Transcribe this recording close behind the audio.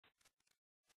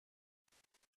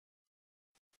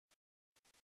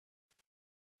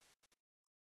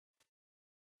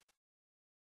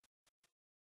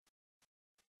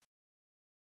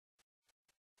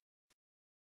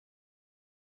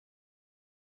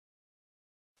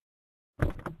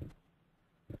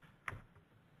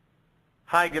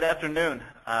Hi, good afternoon.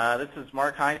 This is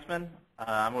Mark Heisman.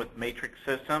 I'm with Matrix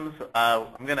Systems.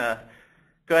 I'm going to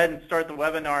go ahead and start the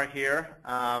webinar here.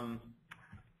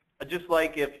 I'd just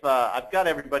like if I've got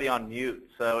everybody on mute,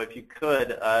 so if you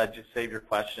could just save your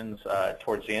questions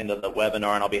towards the end of the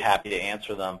webinar, and I'll be happy to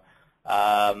answer them.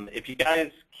 If you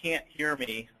guys can't hear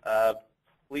me,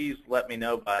 please let me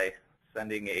know by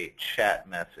sending a chat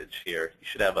message here. You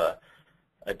should have a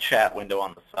chat window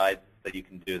on the side that you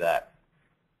can do that.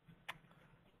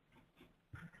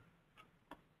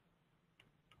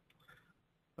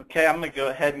 Okay, I'm going to go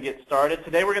ahead and get started.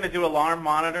 Today we're going to do alarm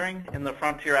monitoring in the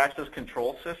Frontier Access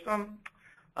Control System.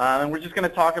 And we're just going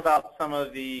to talk about some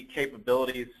of the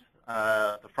capabilities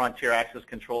of the Frontier Access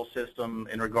Control System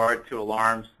in regard to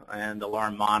alarms and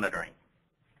alarm monitoring.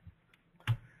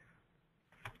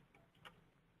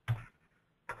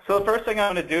 So the first thing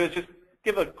I'm going to do is just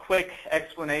give a quick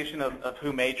explanation of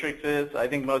who Matrix is. I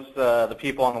think most of the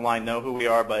people on the line know who we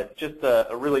are, but just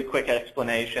a really quick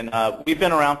explanation. We've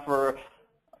been around for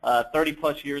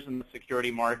 30-plus years in the security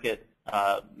market,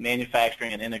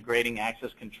 manufacturing and integrating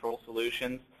access control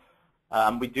solutions.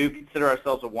 We do consider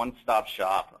ourselves a one-stop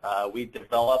shop. We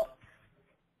develop,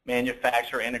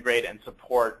 manufacture, integrate, and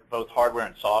support both hardware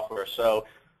and software. So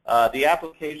the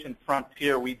application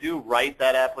Frontier, we do write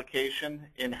that application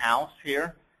in-house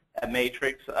here at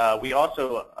Matrix. We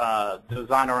also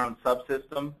design our own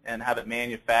subsystem and have it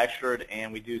manufactured,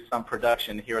 and we do some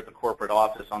production here at the corporate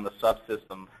office on the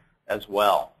subsystem as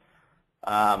well.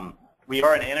 We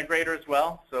are an integrator as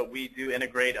well, so we do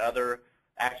integrate other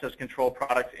access control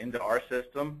products into our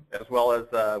system, as well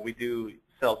as we do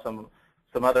sell some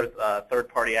other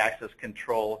third-party access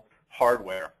control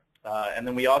hardware. And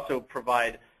then we also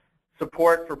provide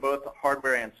support for both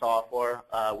hardware and software.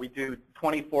 We do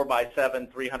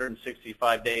 24/7,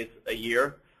 365 days a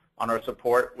year on our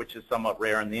support, which is somewhat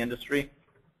rare in the industry.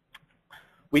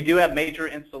 We do have major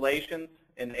installations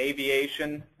in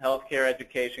aviation, healthcare,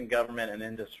 education, government, and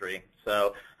industry.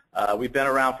 So we've been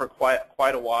around for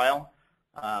quite a while,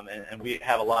 and we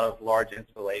have a lot of large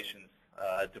installations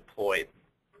deployed.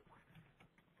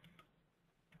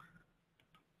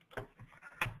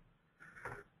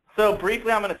 So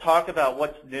briefly, I'm going to talk about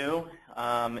what's new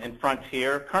in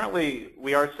Frontier. Currently,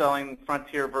 we are selling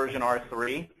Frontier version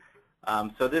R3.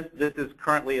 So this is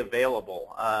currently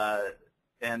available.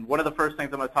 And one of the first things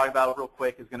I'm going to talk about real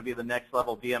quick is going to be the Next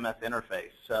Level VMS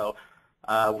interface. So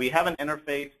we have an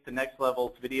interface to Next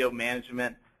Level's video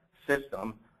management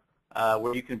system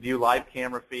where you can view live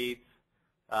camera feeds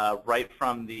right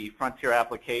from the Frontier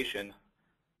application.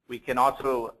 We can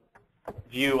also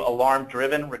view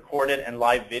alarm-driven, recorded, and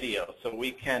live video. So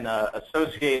we can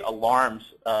associate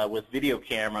alarms with video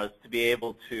cameras to be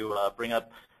able to bring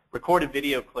up recorded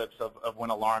video clips of when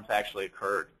alarms actually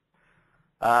occurred.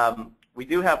 We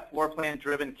do have floor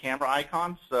plan-driven camera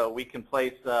icons, so we can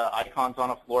place icons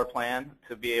on a floor plan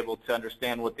to be able to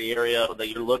understand what the area that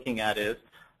you're looking at is,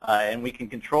 and we can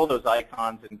control those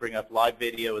icons and bring up live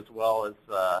video as well as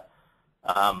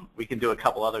we can do a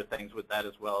couple other things with that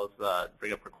as well as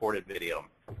bring up recorded video.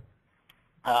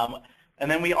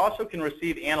 And then we also can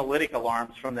receive analytic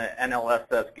alarms from the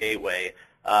NLSS gateway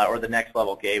or the Next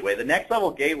Level gateway. The Next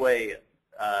Level gateway,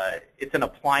 it's an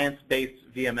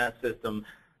appliance-based VMS system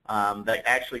that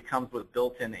actually comes with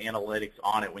built-in analytics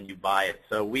on it when you buy it.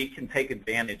 So we can take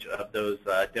advantage of those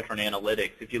different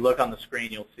analytics. If you look on the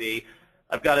screen, you'll see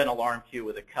I've got an alarm queue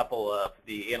with a couple of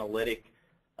the analytic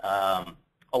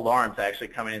alarms actually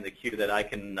coming in the queue that I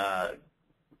can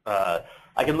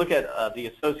look at the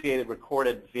associated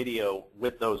recorded video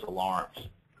with those alarms.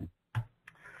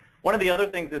 One of the other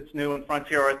things that's new in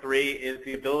Frontier R3 is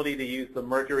the ability to use the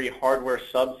Mercury hardware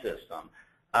subsystem.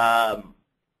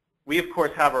 We, of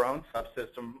course, have our own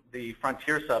subsystem, the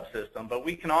Frontier subsystem, but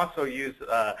we can also use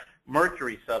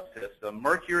Mercury subsystem.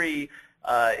 Mercury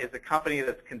is a company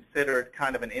that's considered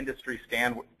kind of an industry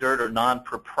standard or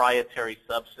non-proprietary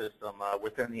subsystem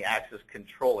within the access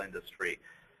control industry.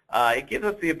 It gives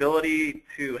us the ability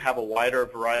to have a wider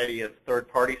variety of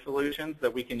third-party solutions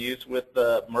that we can use with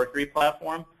the Mercury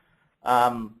platform.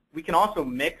 We can also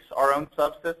mix our own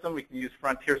subsystem. We can use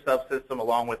Frontier subsystem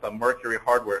along with a Mercury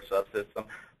hardware subsystem,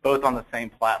 both on the same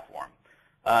platform.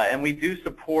 And we do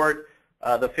support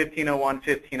the 1501,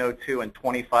 1502, and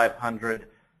 2500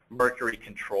 Mercury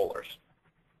controllers.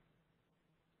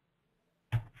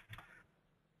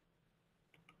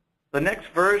 The next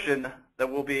version that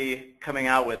we'll be coming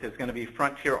out with is going to be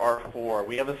Frontier R4.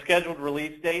 We have a scheduled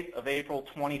release date of April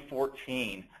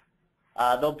 2014.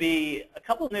 There'll be a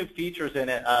couple of new features in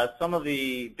it. Some of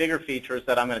the bigger features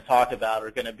that I'm going to talk about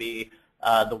are going to be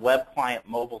the web client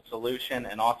mobile solution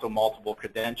and also multiple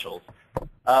credentials.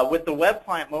 With the web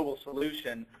client mobile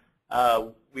solution,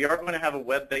 we are going to have a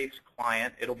web-based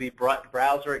client. It'll be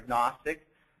browser agnostic.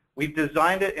 We've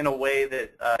designed it in a way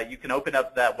that you can open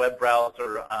up that web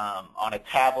browser on a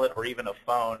tablet or even a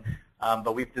phone,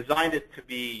 but we've designed it to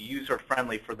be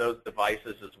user-friendly for those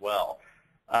devices as well.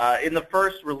 In the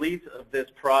first release of this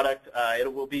product,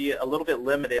 it will be a little bit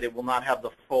limited. It will not have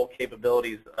the full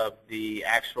capabilities of the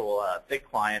actual thick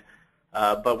client,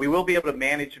 but we will be able to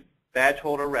manage badge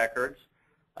holder records.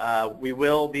 We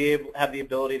will have the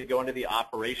ability to go into the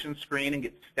operations screen and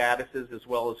get statuses as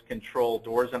well as control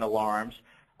doors and alarms.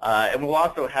 And we'll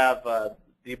also have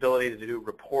the ability to do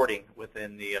reporting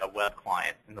within the web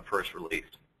client in the first release.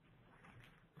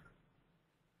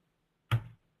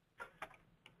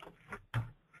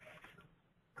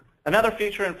 Another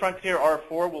feature in Frontier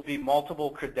R4 will be multiple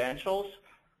credentials.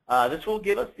 This will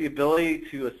give us the ability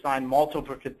to assign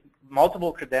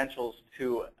multiple credentials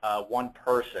to one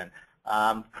person.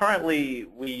 Currently,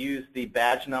 we use the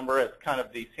badge number as kind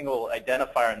of the single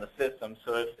identifier in the system.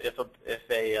 So if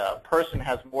a person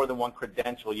has more than one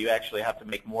credential, you actually have to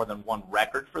make more than one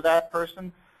record for that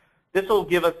person. This will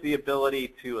give us the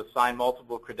ability to assign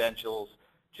multiple credentials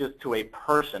just to a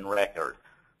person record.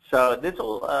 So this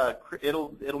will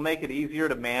it'll make it easier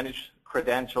to manage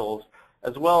credentials,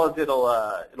 as well as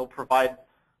it'll provide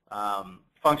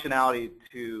functionality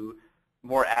to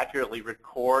more accurately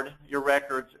record your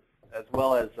records, as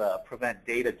well as prevent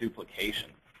data duplication.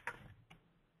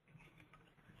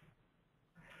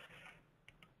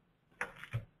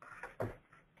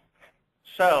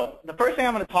 So the first thing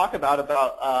I'm going to talk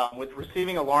about with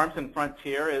receiving alarms in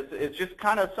Frontier is just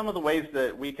kind of some of the ways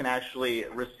that we can actually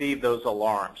receive those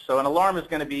alarms. So an alarm is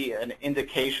going to be an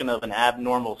indication of an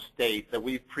abnormal state that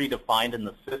we've predefined in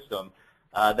the system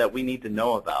that we need to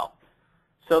know about.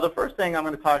 So the first thing I'm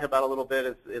going to talk about a little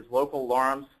bit is local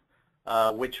alarms,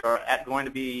 which are going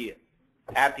to be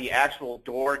at the actual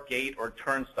door, gate, or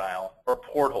turnstile, or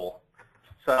porthole.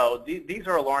 So these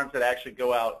are alarms that actually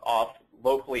go out off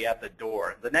locally at the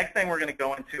door. The next thing we're going to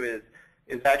go into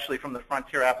is actually from the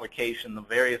Frontier application, the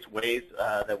various ways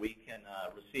that we can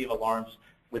receive alarms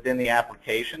within the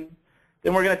application.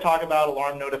 Then we're going to talk about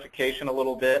alarm notification a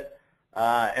little bit.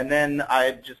 And then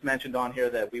I just mentioned on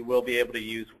here that we will be able to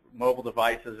use mobile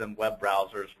devices and web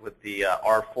browsers with the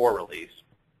R4 release.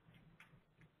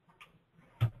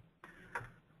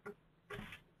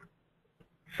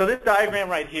 So this diagram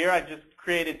right here I just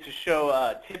created to show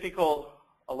a typical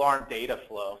alarm data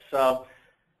flow. So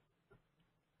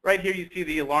right here you see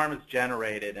the alarm is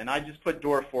generated, and I just put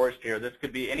door forced here. This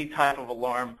could be any type of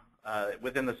alarm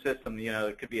within the system. You know,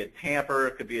 it could be a tamper,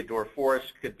 it could be a door force,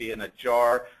 it could be in a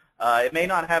jar. It may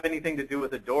not have anything to do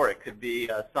with a door. It could be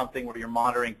something where you're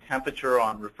monitoring temperature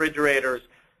on refrigerators,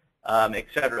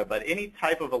 etc. But any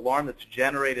type of alarm that's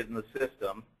generated in the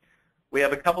system, we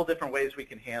have a couple different ways we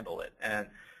can handle it. And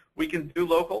we can do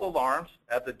local alarms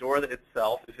at the door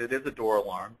itself, if it is a door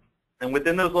alarm. And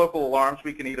within those local alarms,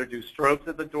 we can either do strobes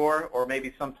at the door or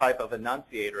maybe some type of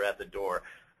annunciator at the door.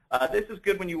 This is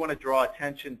good when you want to draw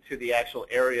attention to the actual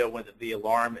area when the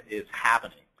alarm is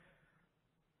happening.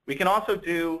 We can also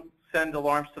send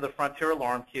alarms to the Frontier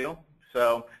alarm queue.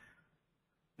 So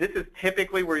this is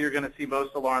typically where you're going to see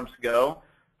most alarms go,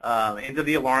 into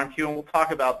the alarm queue. And we'll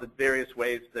talk about the various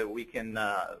ways that we can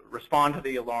respond to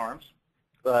the alarms.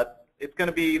 But it's going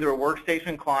to be either a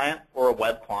workstation client or a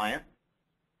web client.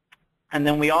 And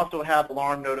then we also have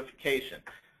alarm notification.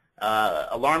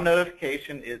 Alarm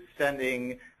notification is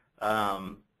sending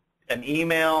an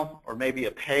email or maybe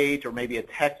a page or maybe a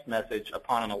text message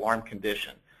upon an alarm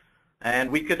condition.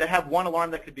 And we could have one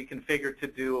alarm that could be configured to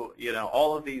do, you know,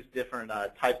 all of these different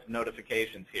types of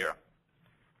notifications here.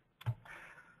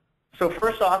 So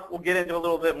first off, we'll get into a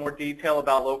little bit more detail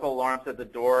about local alarms at the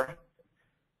door.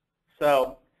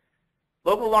 So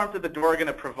local alarms at the door are going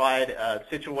to provide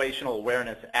situational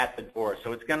awareness at the door.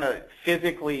 So it's going to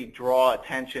physically draw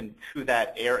attention to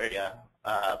that area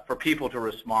for people to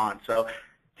respond. So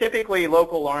typically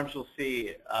local alarms you'll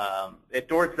see at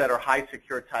doors that are high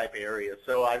secure type areas.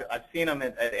 So I've seen them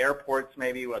at airports,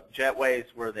 maybe with jetways,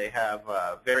 where they have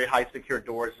very high secure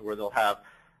doors where they'll have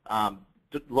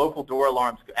local door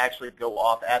alarms actually go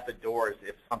off at the doors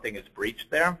if something is breached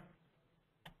there.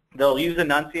 They'll use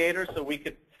annunciators, so we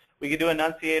could do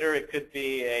annunciator. It could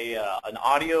be an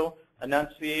audio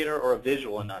annunciator or a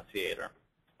visual annunciator.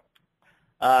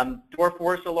 Door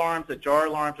force alarms, the jar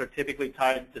alarms are typically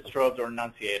tied to strobes or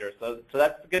annunciators. So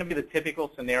that's going to be the typical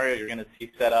scenario you're going to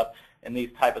see set up in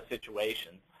these type of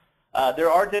situations. There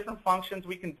are different functions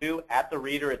we can do at the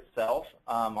reader itself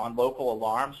on local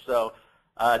alarms. So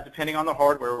Depending on the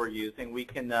hardware we're using, we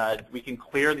can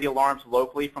clear the alarms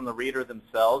locally from the reader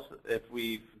themselves if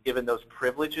we've given those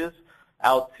privileges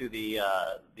out to the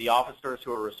officers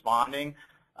who are responding.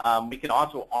 We can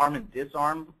also arm and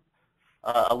disarm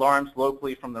alarms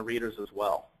locally from the readers as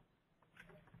well.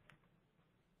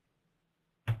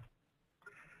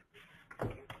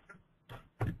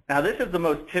 Now, this is the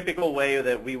most typical way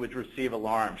that we would receive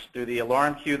alarms, through the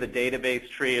alarm queue, the database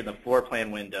tree, and the floor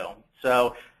plan window.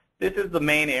 So this is the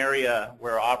main area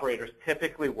where operators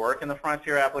typically work in the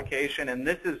Frontier application, and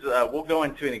this is, we'll go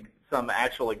into some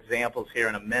actual examples here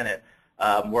in a minute,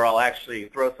 where I'll actually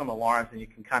throw some alarms and you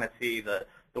can kind of see the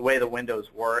way the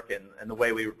windows work and the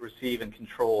way we receive and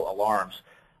control alarms.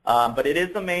 But it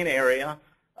is the main area.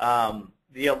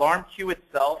 The alarm queue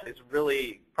itself is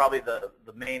really probably the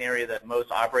main area that most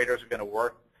operators are going to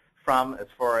work from as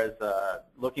far as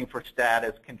looking for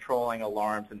status, controlling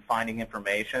alarms, and finding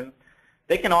information.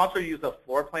 They can also use a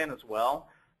floor plan as well.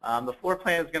 The floor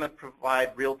plan is going to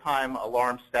provide real-time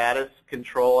alarm status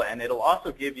control, and it'll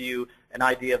also give you an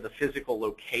idea of the physical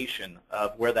location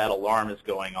of where that alarm is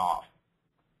going off.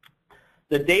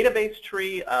 The database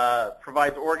tree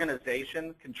provides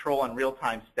organization, control, and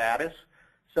real-time status.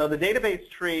 So the database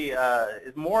tree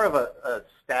is more of a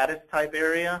status type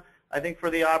area, I think, for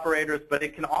the operators, but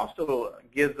it can also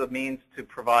give the means to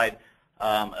provide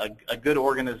a good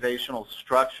organizational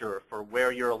structure for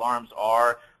where your alarms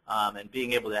are and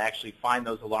being able to actually find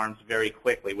those alarms very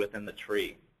quickly within the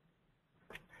tree.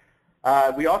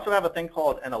 We also have a thing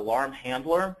called an alarm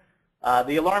handler.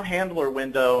 The alarm handler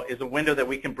window is a window that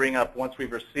we can bring up once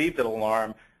we've received an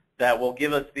alarm that will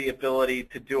give us the ability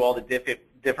to do all the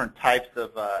different types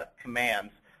of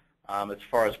commands as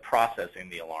far as processing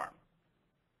the alarm.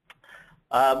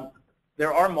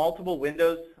 There are multiple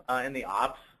windows in the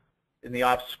ops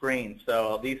screen.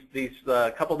 So these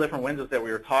couple different windows that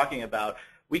we were talking about,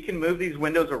 we can move these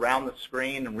windows around the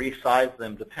screen and resize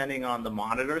them depending on the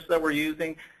monitors that we're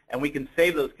using, and we can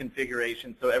save those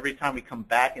configurations so every time we come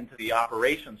back into the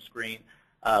operations screen,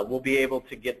 we'll be able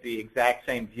to get the exact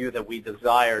same view that we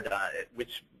desired,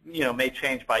 which may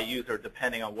change by user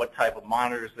depending on what type of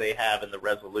monitors they have and the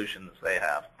resolutions they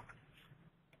have.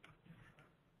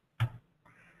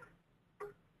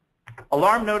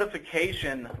 Alarm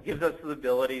notification gives us the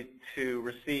ability to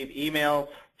receive emails,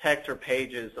 text, or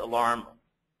pages upon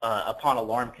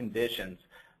alarm conditions.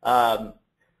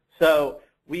 So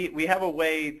we have a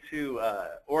way to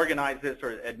organize this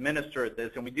or administer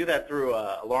this, and we do that through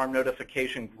alarm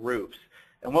notification groups.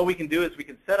 And what we can do is we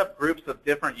can set up groups of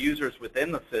different users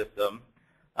within the system.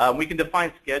 We can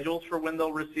define schedules for when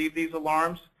they'll receive these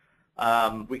alarms.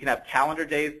 We can have calendar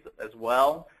days as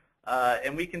well.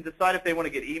 And we can decide if they want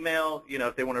to get email,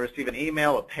 if they want to receive an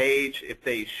email, a page, if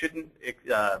they shouldn't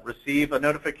receive a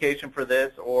notification for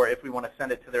this, or if we want to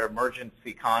send it to their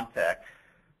emergency contact.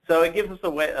 So it gives us a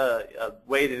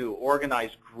way to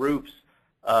organize groups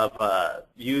of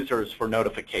users for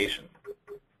notification.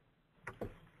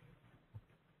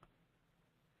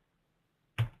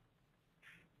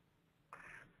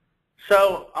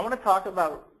 So I want to talk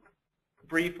about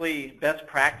briefly best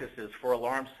practices for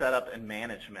alarm setup and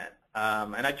management.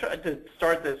 And I tried to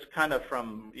start this kind of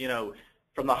from,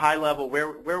 from the high level,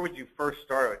 where would you first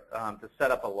start to set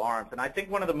up alarms? And I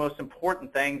think one of the most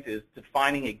important things is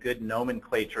defining a good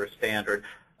nomenclature standard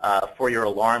for your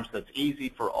alarms that's easy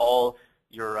for all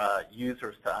your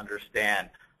users to understand.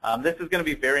 This is going to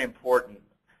be very important,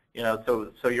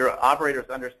 so your operators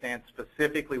understand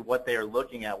specifically what they are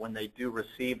looking at when they do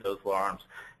receive those alarms.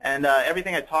 And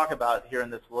everything I talk about here in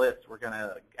this list, we're going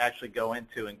to actually go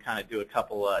into and kind of do a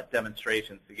couple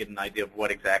demonstrations to get an idea of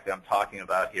what exactly I'm talking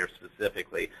about here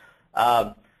specifically.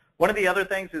 One of the other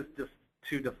things is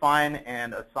to define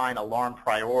and assign alarm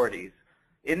priorities.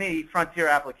 In the Frontier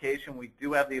application, we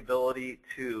do have the ability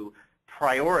to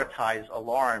prioritize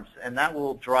alarms, and that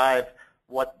will drive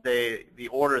the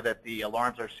order that the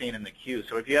alarms are seen in the queue.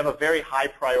 So if you have a very high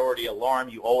priority alarm,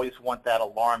 you always want that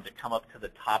alarm to come up to the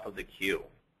top of the queue.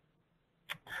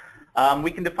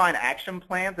 We can define action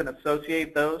plans and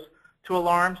associate those to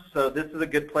alarms. So this is a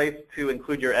good place to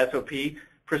include your SOP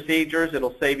procedures.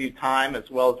 It'll save you time as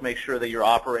well as make sure that your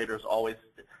operators always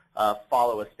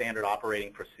follow a standard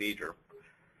operating procedure.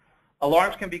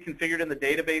 Alarms can be configured in the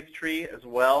database tree as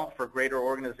well for greater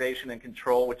organization and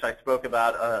control, which I spoke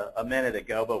about a minute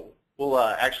ago, but we'll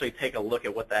actually take a look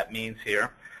at what that means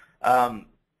here.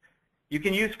 You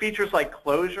can use features like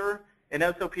closure in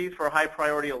SOPs for high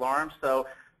priority alarms. So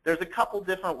there's a couple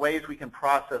different ways we can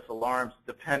process alarms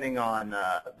depending on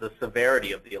the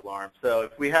severity of the alarm. So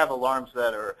if we have alarms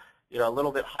that are a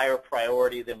little bit higher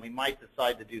priority, then we might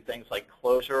decide to do things like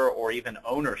closure or even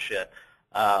ownership.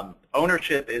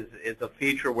 Ownership is a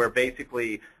feature where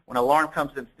basically when an alarm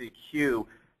comes into the queue,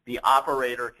 the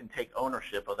operator can take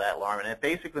ownership of that alarm. And it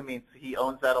basically means he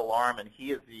owns that alarm and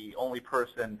he is the only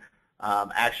person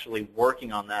actually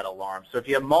working on that alarm. So if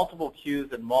you have multiple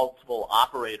queues and multiple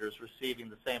operators receiving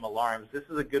the same alarms, this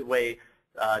is a good way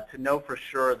to know for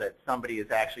sure that somebody is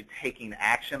actually taking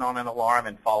action on an alarm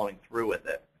and following through with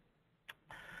it.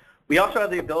 We also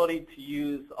have the ability to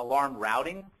use alarm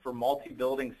routing for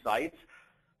multi-building sites.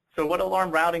 So what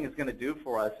alarm routing is going to do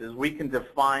for us is we can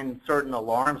define certain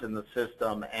alarms in the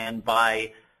system, and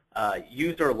by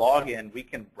user login, we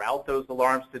can route those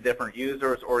alarms to different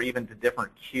users or even to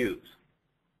different queues.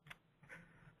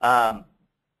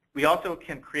 We also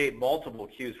can create multiple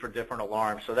queues for different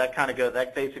alarms, so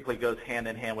that basically goes hand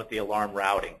in hand with the alarm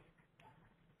routing.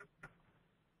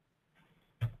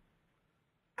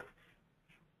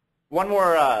 One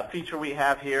more feature we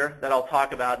have here that I'll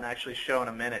talk about and actually show in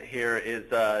a minute here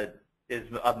is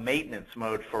a maintenance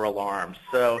mode for alarms.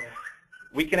 So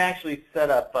we can actually set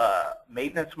up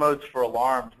maintenance modes for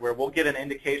alarms where we'll get an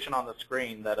indication on the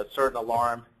screen that a certain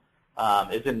alarm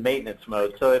is in maintenance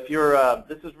mode. So if you're,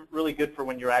 this is really good for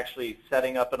when you're actually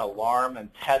setting up an alarm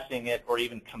and testing it or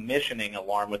even commissioning an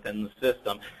alarm within the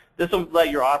system. This will let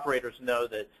your operators know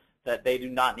that they do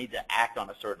not need to act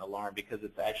on a certain alarm because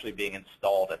it's actually being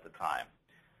installed at the time.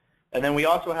 And then we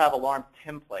also have alarm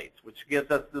templates, which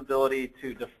gives us the ability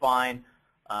to define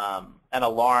an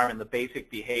alarm and the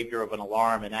basic behavior of an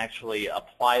alarm and actually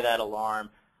apply that alarm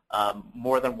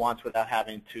more than once without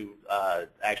having to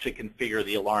actually configure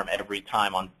the alarm every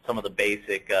time on some of the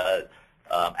basic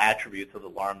attributes of the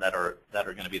alarm that are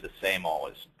going to be the same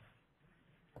always.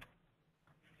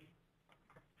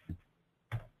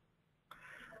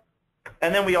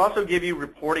 And then we also give you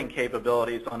reporting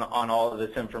capabilities on all of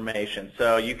this information.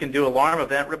 So you can do alarm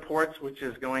event reports, which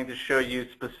is going to show you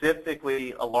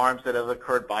specifically alarms that have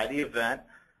occurred by the event.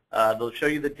 They'll show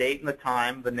you the date and the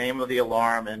time, the name of the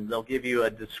alarm, and they'll give you a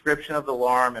description of the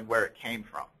alarm and where it came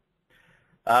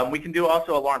from. We can do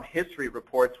also alarm history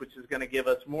reports, which is going to give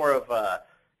us more of a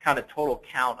kind of total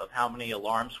count of how many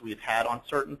alarms we've had on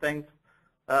certain things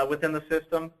within the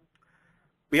system.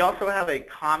 We also have a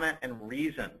comment and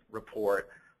reason report.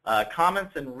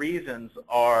 Comments and reasons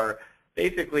are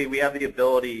basically we have the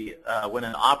ability when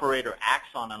an operator acts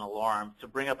on an alarm to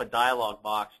bring up a dialog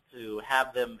box to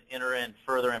have them enter in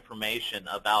further information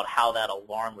about how that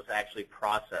alarm was actually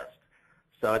processed.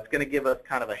 So it's going to give us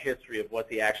kind of a history of what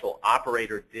the actual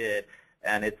operator did,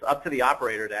 and it's up to the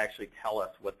operator to actually tell us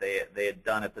what they had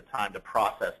done at the time to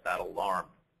process that alarm.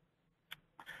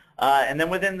 And then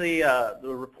within the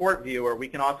report viewer, we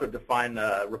can also define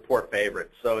report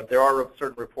favorites. So if there are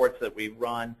certain reports that we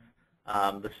run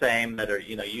the same that are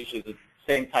usually the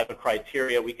same type of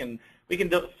criteria, we can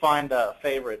define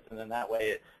favorites, and then that way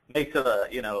it makes it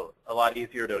a lot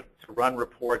easier to run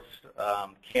reports,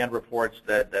 canned reports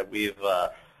that we've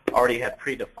already had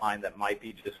predefined that might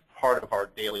be just part of our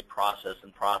daily process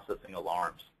in processing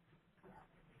alarms.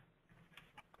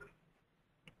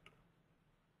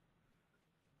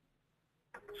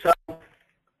 So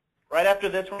right after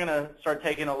this, we're going to start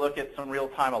taking a look at some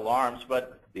real-time alarms,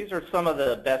 but these are some of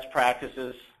the best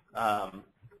practices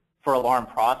for alarm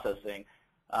processing.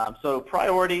 So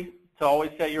priority, to always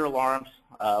set your alarms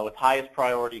with highest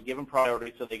priority, give them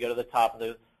priority so they go to the top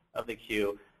of the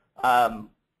queue.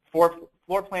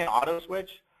 Floor plan auto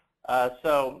switch.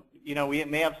 So we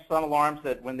may have some alarms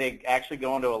that when they actually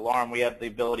go into alarm, we have the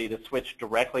ability to switch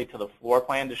directly to the floor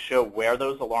plan to show where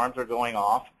those alarms are going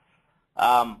off.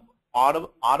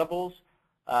 Audibles,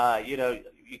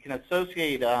 you can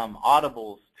associate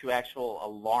audibles to actual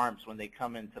alarms when they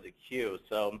come into the queue.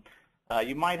 So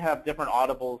you might have different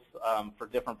audibles for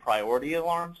different priority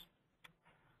alarms.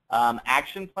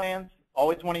 Action plans,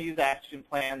 always want to use action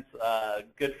plans,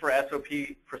 good for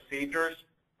SOP procedures.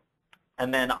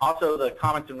 And then also the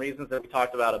comments and reasons that we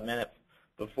talked about a minute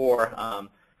before.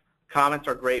 Comments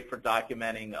are great for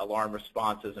documenting alarm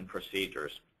responses and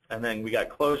procedures. And then we got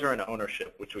closure and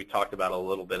ownership, which we talked about a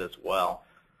little bit as well.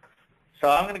 So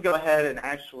I'm going to go ahead and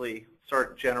actually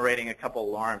start generating a couple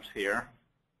alarms here.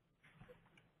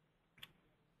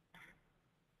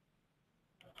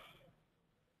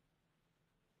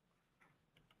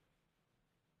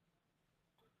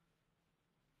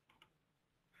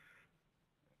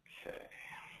 Okay.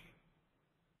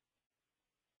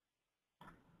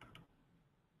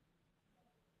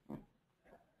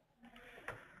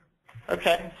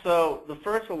 Okay, so the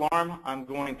first alarm I'm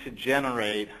going to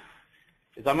generate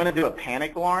is I'm going to do a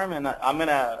panic alarm, and I'm going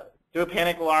to do a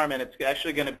panic alarm, and it's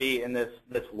actually going to be in this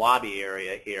lobby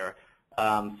area here. So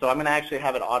I'm going to actually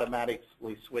have it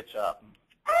automatically switch up.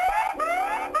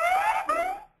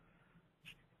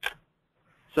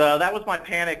 So that was my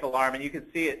panic alarm, and you can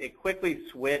see it quickly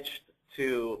switched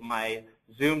to my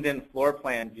zoomed in floor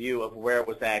plan view of where it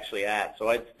was actually at. So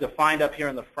it's defined up here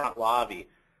in the front lobby.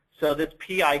 So this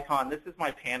P icon, this is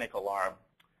my panic alarm.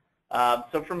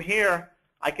 So from here,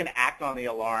 I can act on the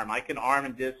alarm. I can arm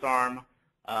and disarm,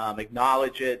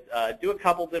 acknowledge it, do a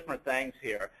couple different things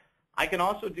here. I can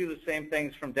also do the same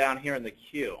things from down here in the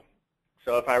queue.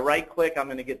 So if I right-click, I'm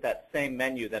going to get that same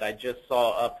menu that I just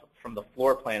saw up from the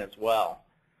floor plan as well.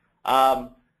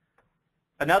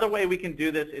 Another way we can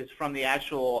do this is from the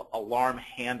actual alarm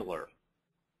handler.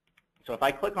 So if I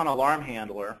click on alarm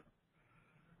handler,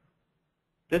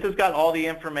 this has got all the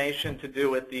information to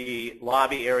do with the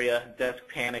lobby area desk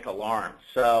panic alarm.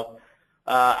 So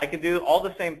I can do all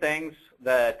the same things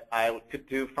that I could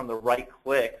do from the right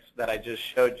clicks that I just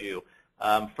showed you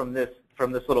from this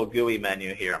little GUI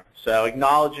menu here. So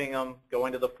acknowledging them,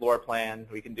 going to the floor plan,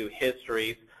 we can do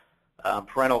histories,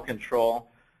 parental control.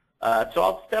 So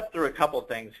I'll step through a couple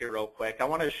things here real quick. I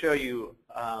want to show you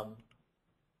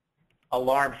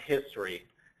alarm history.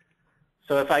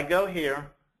 So if I go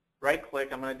here,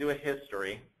 right-click, I'm going to do a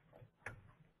history.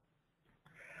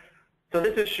 So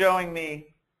this is showing me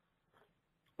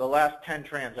the last 10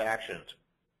 transactions.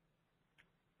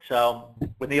 So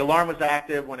when the alarm was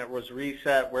active, when it was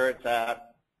reset, where it's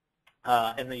at,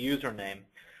 and the username.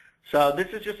 So this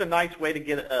is just a nice way to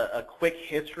get a quick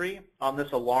history on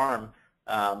this alarm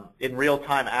in real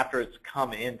time after it's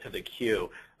come into the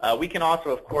queue. We can also,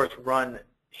 of course, run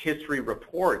history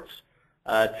reports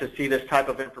to see this type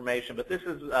of information, but this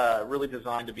is really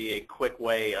designed to be a quick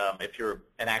way if you're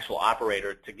an actual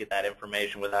operator to get that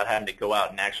information without having to go out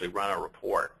and actually run a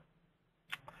report.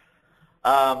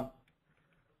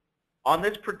 On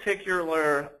this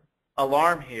particular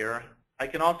alarm here, I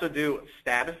can also do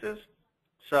statuses.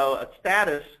 So a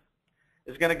status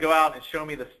is going to go out and show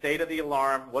me the state of the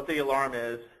alarm, what the alarm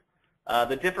is,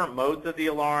 the different modes of the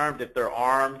alarm, if they're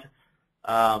armed,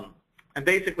 and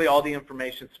basically all the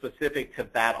information specific to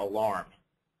that alarm.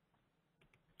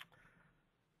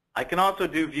 I can also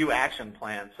do view action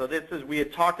plans. So this is, we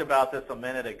had talked about this a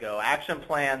minute ago. Action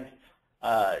plans,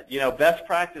 best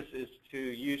practice is to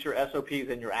use your SOPs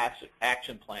in your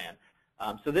action plan.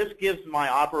 So this gives my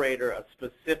operator a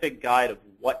specific guide of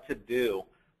what to do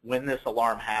when this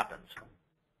alarm happens.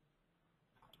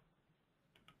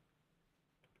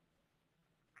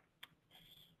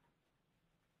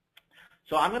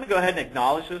 So I'm going to go ahead and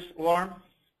acknowledge this alarm.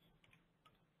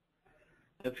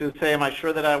 It's going to say, am I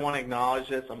sure that I want to acknowledge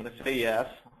this? I'm going to say yes.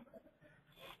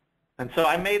 And so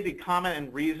I made the comment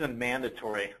and reason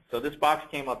mandatory. So this box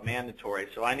came up mandatory.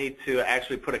 So I need to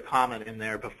actually put a comment in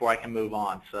there before I can move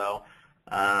on. So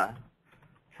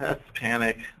test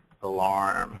panic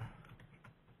alarm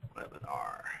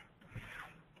webinar.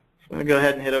 So I'm going to go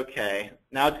ahead and hit OK.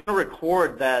 Now it's going to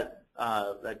record that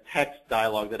text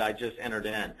dialog that I just entered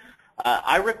in.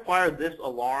 I require this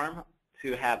alarm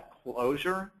to have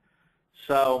closure.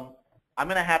 So I'm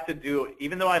going to have to do,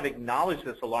 even though I've acknowledged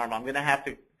this alarm, I'm going to have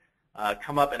to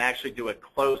come up and actually do a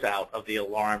closeout of the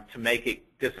alarm to make it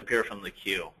disappear from the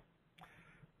queue.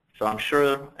 So I'm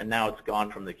sure, and now it's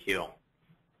gone from the queue.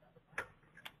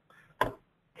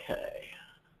 Okay.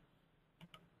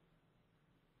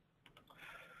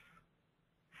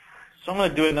 So I'm going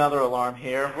to do another alarm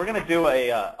here. We're going to do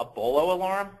a BOLO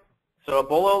alarm. So a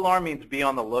BOLO alarm means be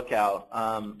on the lookout.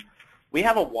 We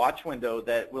have a watch window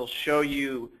that will show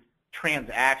you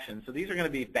transactions. So these are going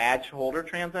to be badge holder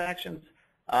transactions.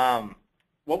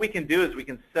 What we can do is we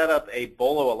can set up a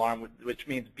BOLO alarm, which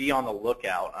means be on the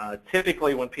lookout.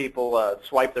 Typically when people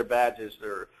swipe their badges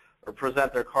or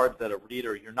present their cards at a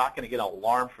reader, you're not going to get an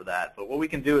alarm for that. But what we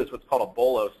can do is what's called a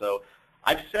BOLO. So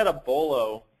I've set a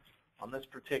BOLO on this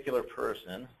particular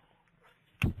person.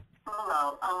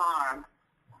 BOLO alarm.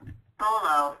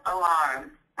 BOLO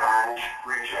alarm. Badge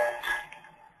reject.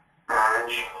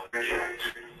 Badge reject.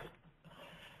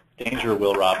 Danger,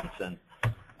 Will Robinson.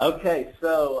 Okay,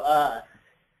 so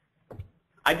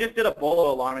I just did a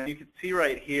BOLO alarm, and you can see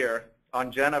right here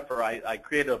on Jennifer, I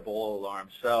created a BOLO alarm.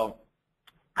 So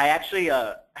I actually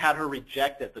had her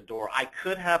reject at the door. I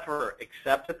could have her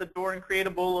accept at the door and create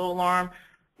a BOLO alarm,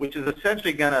 which is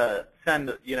essentially going to send,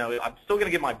 I'm still going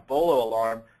to get my BOLO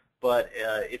alarm, but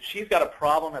if she's got a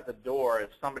problem at the door, if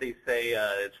somebody, say,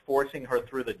 is forcing her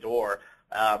through the door,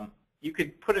 you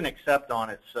could put an accept on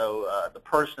it so the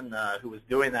person who was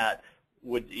doing that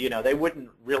would, they wouldn't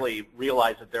really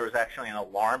realize that there was actually an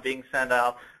alarm being sent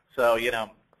out. So,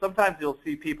 sometimes you'll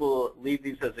see people leave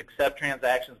these as accept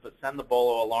transactions but send the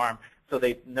BOLO alarm so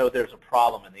they know there's a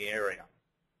problem in the area.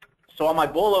 So on my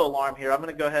BOLO alarm here, I'm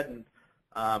going to go ahead and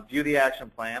view the action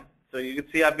plan. So you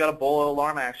can see I've got a BOLO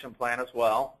alarm action plan as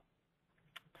well.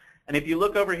 And if you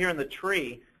look over here in the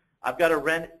tree, I've got a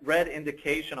red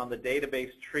indication on the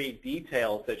database tree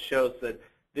details that shows that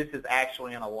this is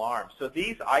actually an alarm. So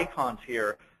these icons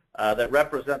here that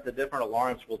represent the different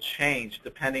alarms will change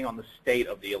depending on the state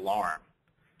of the alarm.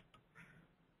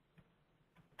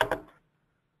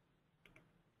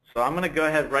 So I'm going to go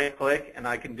ahead, right-click, and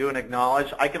I can do an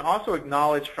acknowledge. I can also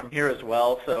acknowledge from here as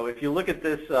well. So if you look at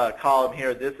this column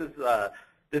here, this is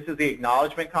the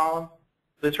acknowledgement column.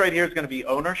 This right here is going to be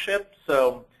ownership.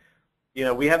 So, you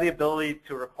know, we have the ability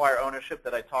to require ownership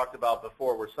that I talked about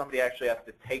before, where somebody actually has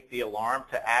to take the alarm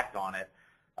to act on it.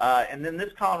 And then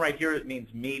this column right here, it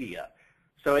means media.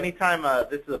 So anytime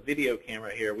this is a video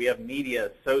camera here, we have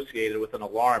media associated with an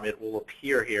alarm, it will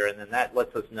appear here, and then that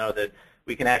lets us know that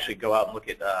we can actually go out and look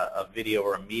at a video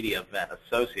or a media event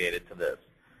associated to this.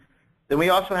 Then we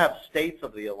also have states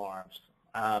of the alarms.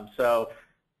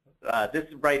 This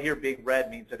right here, big red,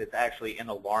 means that it's actually in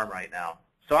alarm right now.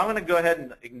 So I'm going to go ahead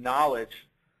and acknowledge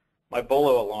my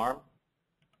BOLO alarm.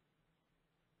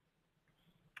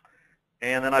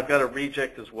 And then I've got a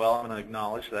reject as well. I'm going to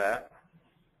acknowledge that.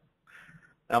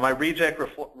 Now my reject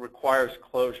requires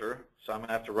closure, so I'm going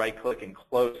to have to right-click and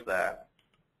close that.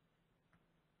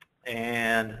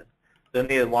 And then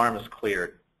the alarm is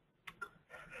cleared.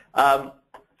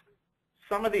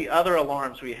 Some of the other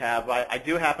alarms we have, I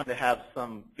do happen to have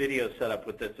some video set up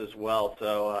with this as well.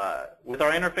 So with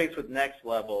our interface with Next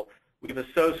Level, we've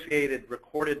associated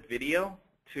recorded video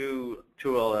to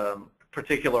a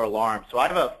particular alarm. So I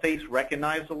have a face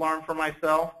recognized alarm for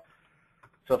myself.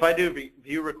 So if I do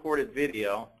view recorded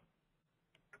video,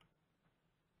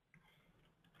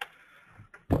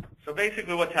 so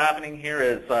basically what's happening here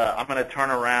is I'm going to turn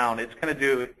around. It's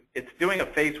doing a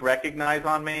face recognize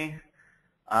on me,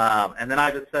 and then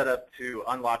I just set up to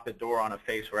unlock the door on a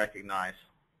face recognize.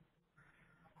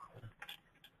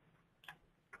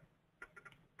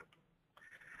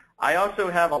 I also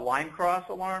have a line cross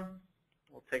alarm.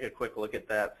 We'll take a quick look at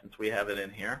that since we have it in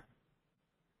here.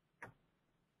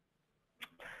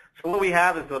 So what we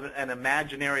have is an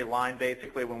imaginary line,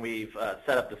 basically, when we've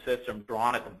set up the system,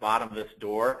 drawn at the bottom of this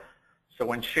door. So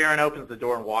when Sharon opens the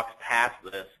door and walks past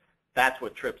this, that's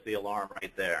what trips the alarm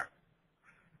right there.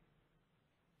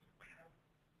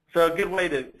 So a good way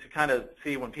to kind of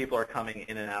see when people are coming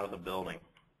in and out of the building.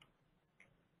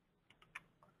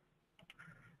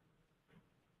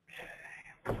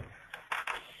 Okay.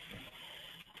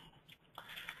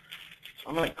 So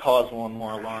I'm going to cause one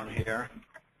more alarm here.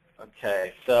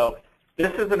 Okay, so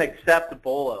this is an accept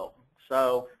BOLO.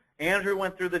 So Andrew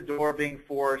went through the door being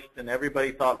forced, and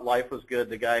everybody thought life was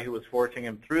good, the guy who was forcing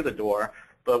him through the door.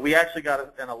 But we actually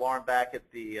got an alarm back at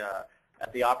the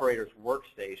operator's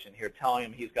workstation here telling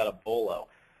him he's got a BOLO.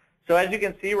 So as you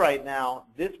can see right now,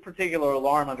 this particular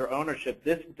alarm under ownership,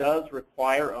 this does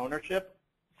require ownership.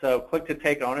 So click to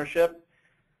take ownership.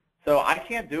 So I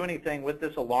can't do anything with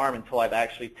this alarm until I've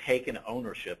actually taken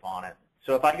ownership on it.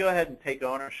 So if I go ahead and take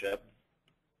ownership,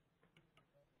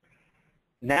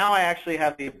 now I actually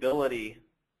have the ability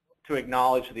to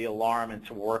acknowledge the alarm and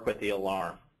to work with the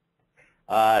alarm.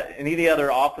 Any of the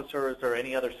other officers or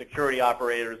any other security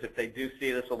operators, if they do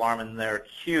see this alarm in their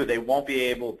queue, they won't be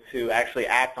able to actually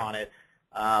act on it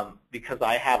because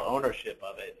I have ownership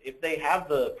of it. If they have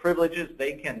the privileges,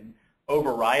 they can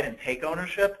override and take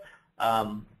ownership.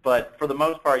 But for the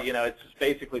most part, you know, it's just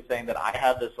basically saying that I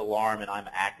have this alarm and I'm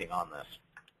acting on this.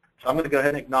 So I'm going to go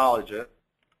ahead and acknowledge it.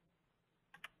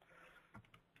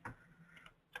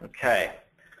 Okay.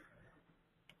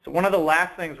 So one of the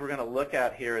last things we're going to look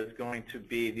at here is going to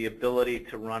be the ability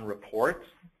to run reports.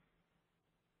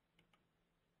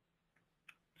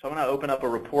 So I'm going to open up a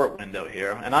report window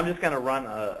here, and I'm just going to run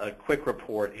a quick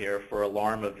report here for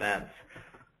alarm events.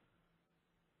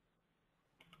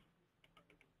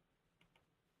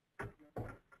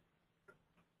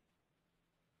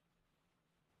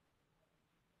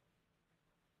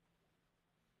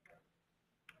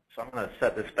 So I'm going to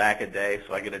set this back a day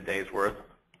so I get a day's worth.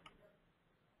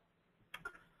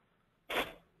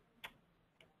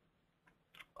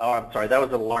 Oh, I'm sorry, that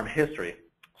was alarm history.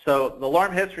 So the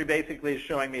alarm history basically is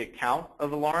showing me a count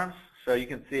of alarms. So you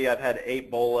can see I've had 8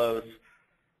 BOLOs.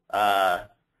 I've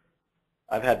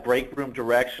had break room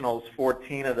directionals,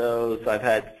 14 of those. I've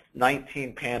had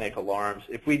 19 panic alarms.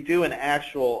 If we do an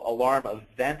actual alarm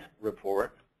event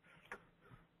report,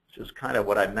 which is kind of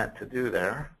what I meant to do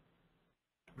there,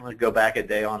 I'm going to go back a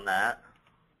day on that.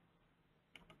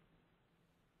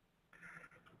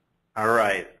 All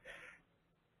right.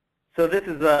 So this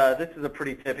is a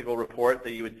pretty typical report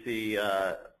that you would see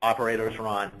operators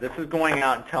run. This is going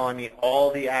out and telling me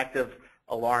all the active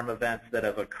alarm events that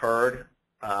have occurred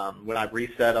when I've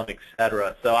reset them,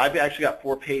 etc. So I've actually got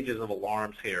 4 pages of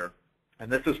alarms here,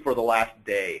 and this is for the last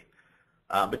day.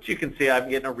 But you can see I'm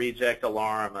getting a reject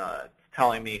alarm. It's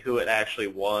telling me who it actually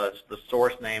was, the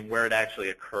source name, where it actually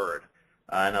occurred,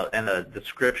 and a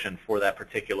description for that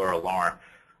particular alarm.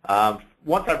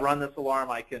 Once I've run this alarm,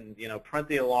 I can print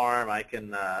the alarm. I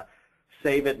can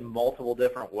save it in multiple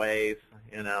different ways.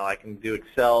 I can do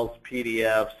Excels,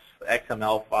 PDFs,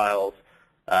 XML files,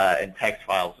 and text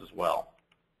files as well.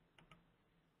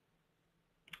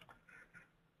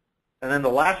 And then the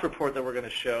last report that we're going to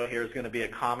show here is going to be a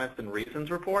comments and reasons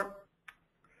report.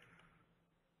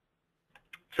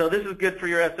 So this is good for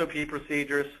your SOP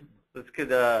procedures. This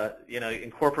could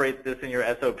incorporate this in your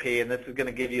SOP, and this is going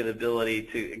to give you the ability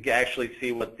to actually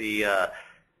see what the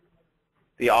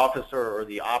officer or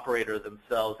the operator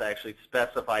themselves actually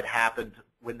specified happened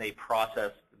when they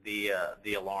processed the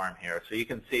alarm here. So you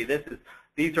can see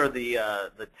these are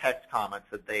the text comments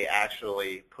that they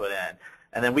actually put in.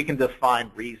 And then we can define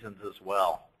reasons as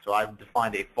well. So I've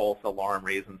defined a false alarm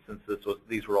reason since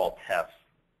these were all tests.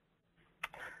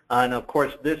 And of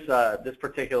course, this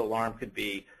particular alarm could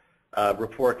be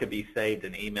report could be saved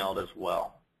and emailed as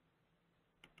well.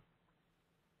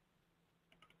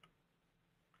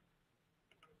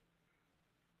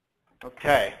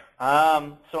 Okay,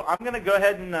 so I'm going to go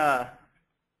ahead and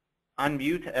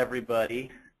unmute everybody,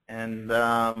 and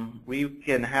we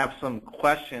can have some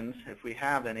questions if we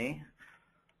have any.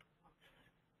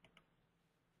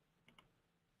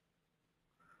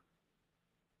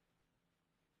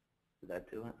 Did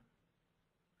that do it?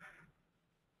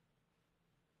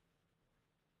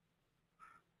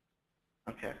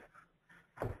 Okay.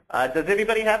 Does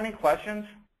anybody have any questions?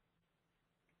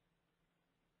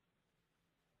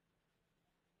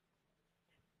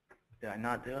 Did I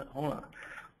not do it? Hold on.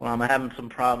 Well, I'm having some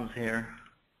problems here.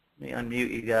 Let me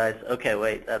unmute you guys. Okay,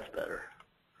 wait, that's better.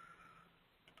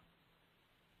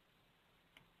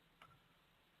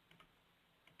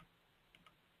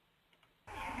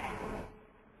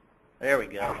 There we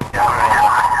go.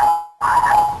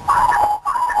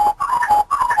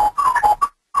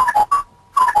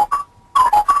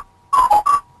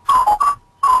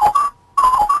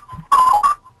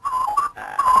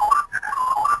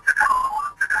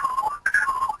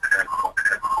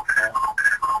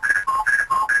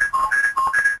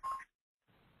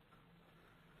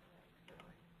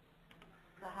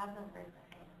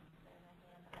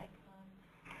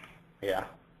 Yeah.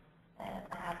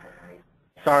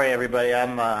 Sorry, everybody.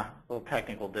 I'm a little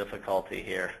technical difficulty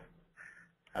here.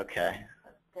 Okay.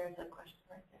 There's a question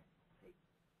right there.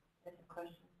 There's a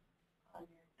question on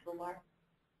your toolbar.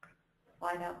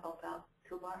 Find out, help out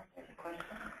toolbar. There's a question.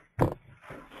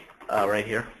 Right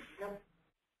here. Yep.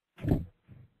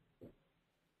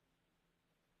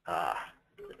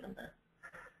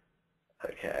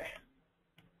 Okay.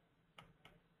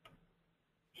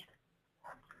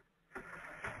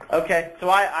 Okay, so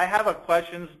I have a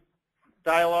questions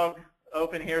dialogue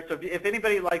open here. So if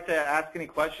anybody would like to ask any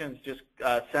questions, just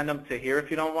send them to here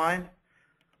if you don't mind.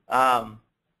 Are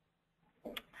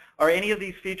any of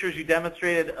these features you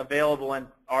demonstrated available in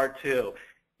R2?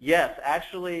 Yes,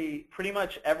 actually pretty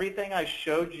much everything I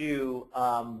showed you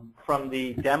from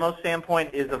the demo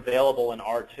standpoint is available in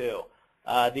R2.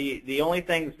 The only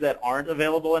things that aren't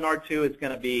available in R2 is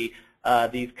going to be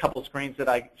these couple screens that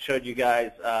I showed you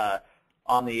guys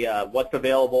on the what's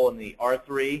available in the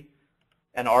R3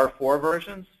 and R4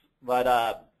 versions.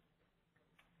 But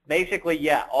basically,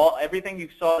 yeah, everything you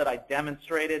saw that I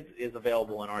demonstrated is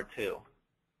available in R2.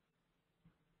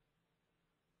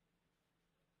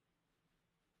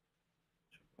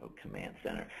 Command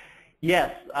Center.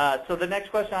 Yes, so the next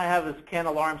question I have is, can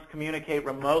alarms communicate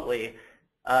remotely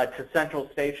to central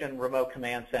station remote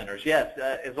command centers? Yes,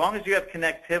 as long as you have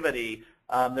connectivity,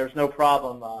 there's no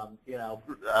problem,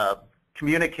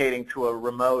 communicating to a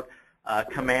remote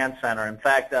command center. In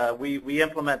fact, we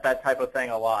implement that type of thing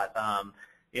a lot.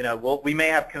 We may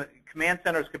have command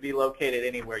centers could be located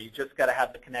anywhere. You just got to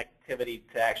have the connectivity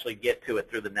to actually get to it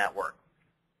through the network.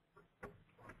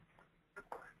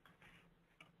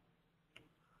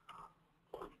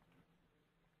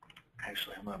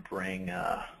 Actually, I'm going to bring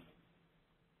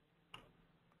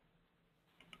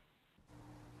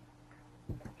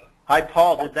Hi,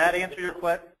 Paul. Did that answer your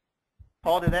question?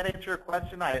 Paul, did that answer your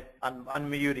question? I'm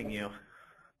unmuting you.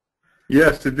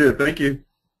 Yes, it did. Thank you.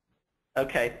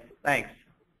 Okay, thanks.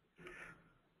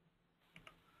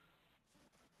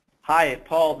 Hi,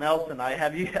 Paul Nelson. I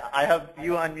have you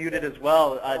unmuted as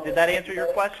well. Did that answer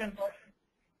your question?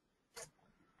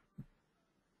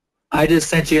 I just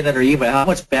sent you another email. How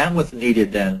much bandwidth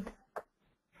needed then?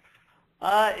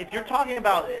 If you're talking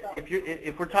about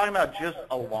if we're talking about just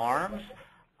alarms,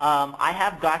 I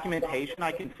have documentation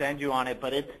I can send you on it,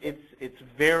 but it's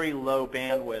very low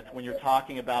bandwidth when you're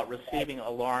talking about receiving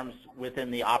alarms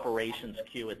within the operations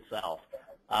queue itself.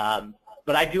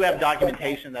 But I do have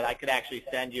documentation that I could actually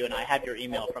send you, and I have your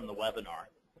email from the webinar.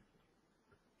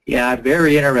 Yeah,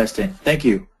 very interesting. Thank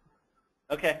you.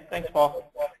 Okay, thanks,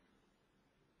 Paul.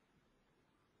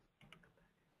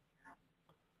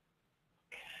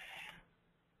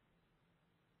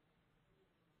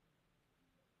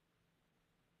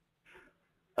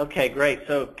 Okay, great.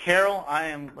 So Carol,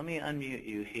 let me unmute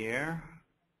you here.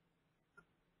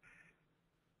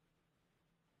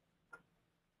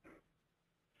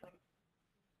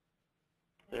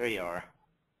 There you are.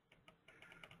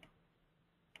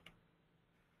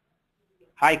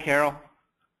 Hi, Carol.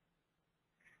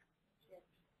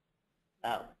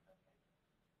 Oh.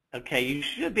 Okay, you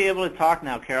should be able to talk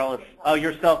now, Carol. Oh,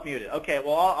 you're self-muted. Okay,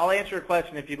 well, I'll answer your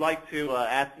question. If you'd like to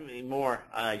ask me more,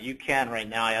 you can right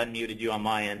now. I unmuted you on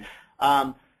my end.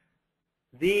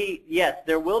 Yes,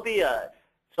 there will be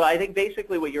so I think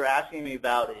basically what you're asking me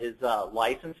about is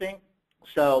licensing.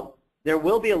 So there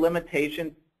will be a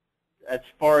limitation as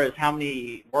far as how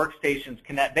many workstations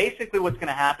connect. Basically what's going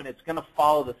to happen, it's going to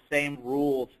follow the same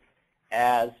rules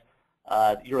as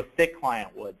your thick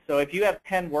client would. So if you have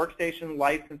 10 workstation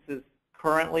licenses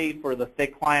currently for the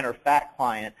thick client or fat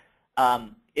client,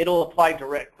 it'll apply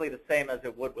directly the same as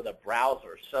it would with a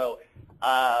browser. So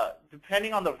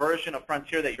depending on the version of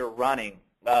Frontier that you're running,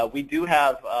 we do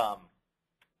have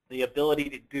the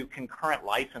ability to do concurrent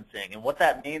licensing. And what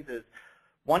that means is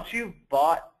once you've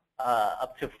bought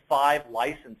up to 5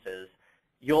 licenses,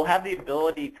 you'll have the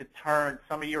ability to turn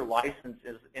some of your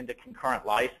licenses into concurrent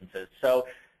licenses. So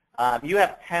you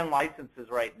have 10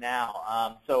 licenses right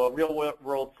now. So a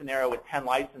real-world scenario with 10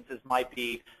 licenses might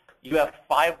be you have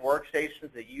 5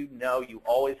 workstations that you know you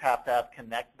always have to have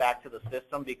connect back to the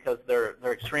system because they're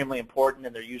extremely important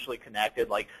and they're usually connected.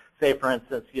 Like, say, for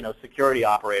instance, security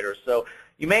operators. So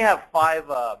you may have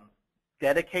 5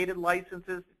 dedicated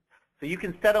licenses. So you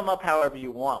can set them up however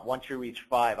you want once you reach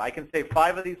 5. I can say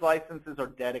 5 of these licenses are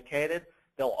dedicated.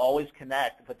 They'll always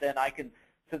connect. But then I can,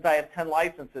 since I have 10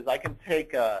 licenses, I can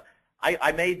take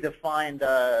I may define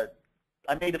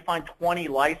 20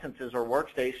 licenses or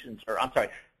workstations, or I'm sorry,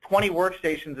 20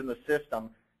 workstations in the system,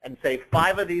 and say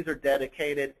 5 of these are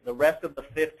dedicated. The rest of the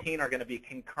 15 are going to be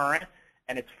concurrent,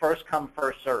 and it's first come,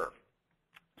 first serve.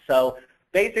 So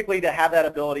basically, to have that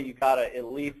ability, you got to at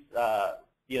least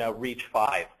reach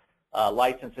 5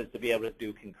 licenses to be able to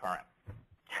do concurrent.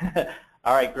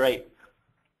 All right, great.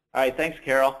 All right, thanks,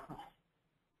 Carol.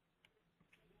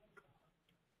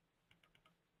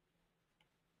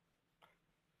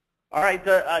 All right,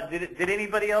 did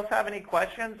anybody else have any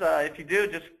questions? If you do,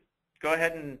 just go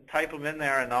ahead and type them in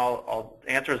there, and I'll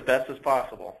answer as best as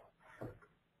possible.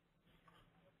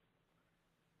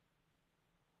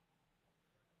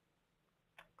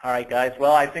 All right, guys.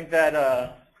 Well, I think that's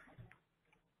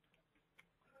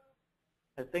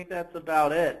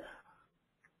about it.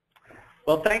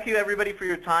 Well, thank you everybody for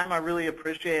your time. I really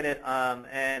appreciate it.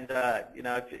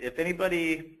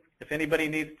 If anybody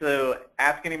needs to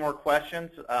ask any more questions,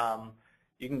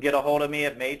 you can get a hold of me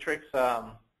at Matrix.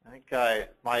 I think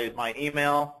my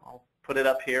email, I'll put it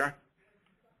up here.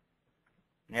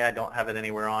 Yeah, I don't have it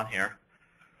anywhere on here.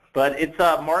 But it's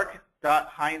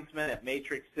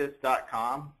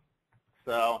mark.heinzman@matrixsys.com.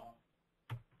 So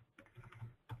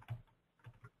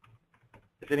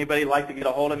if anybody would like to get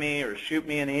a hold of me or shoot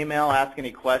me an email, ask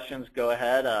any questions, go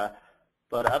ahead.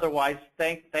 But otherwise,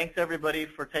 thanks everybody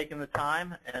for taking the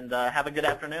time, and have a good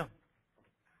afternoon.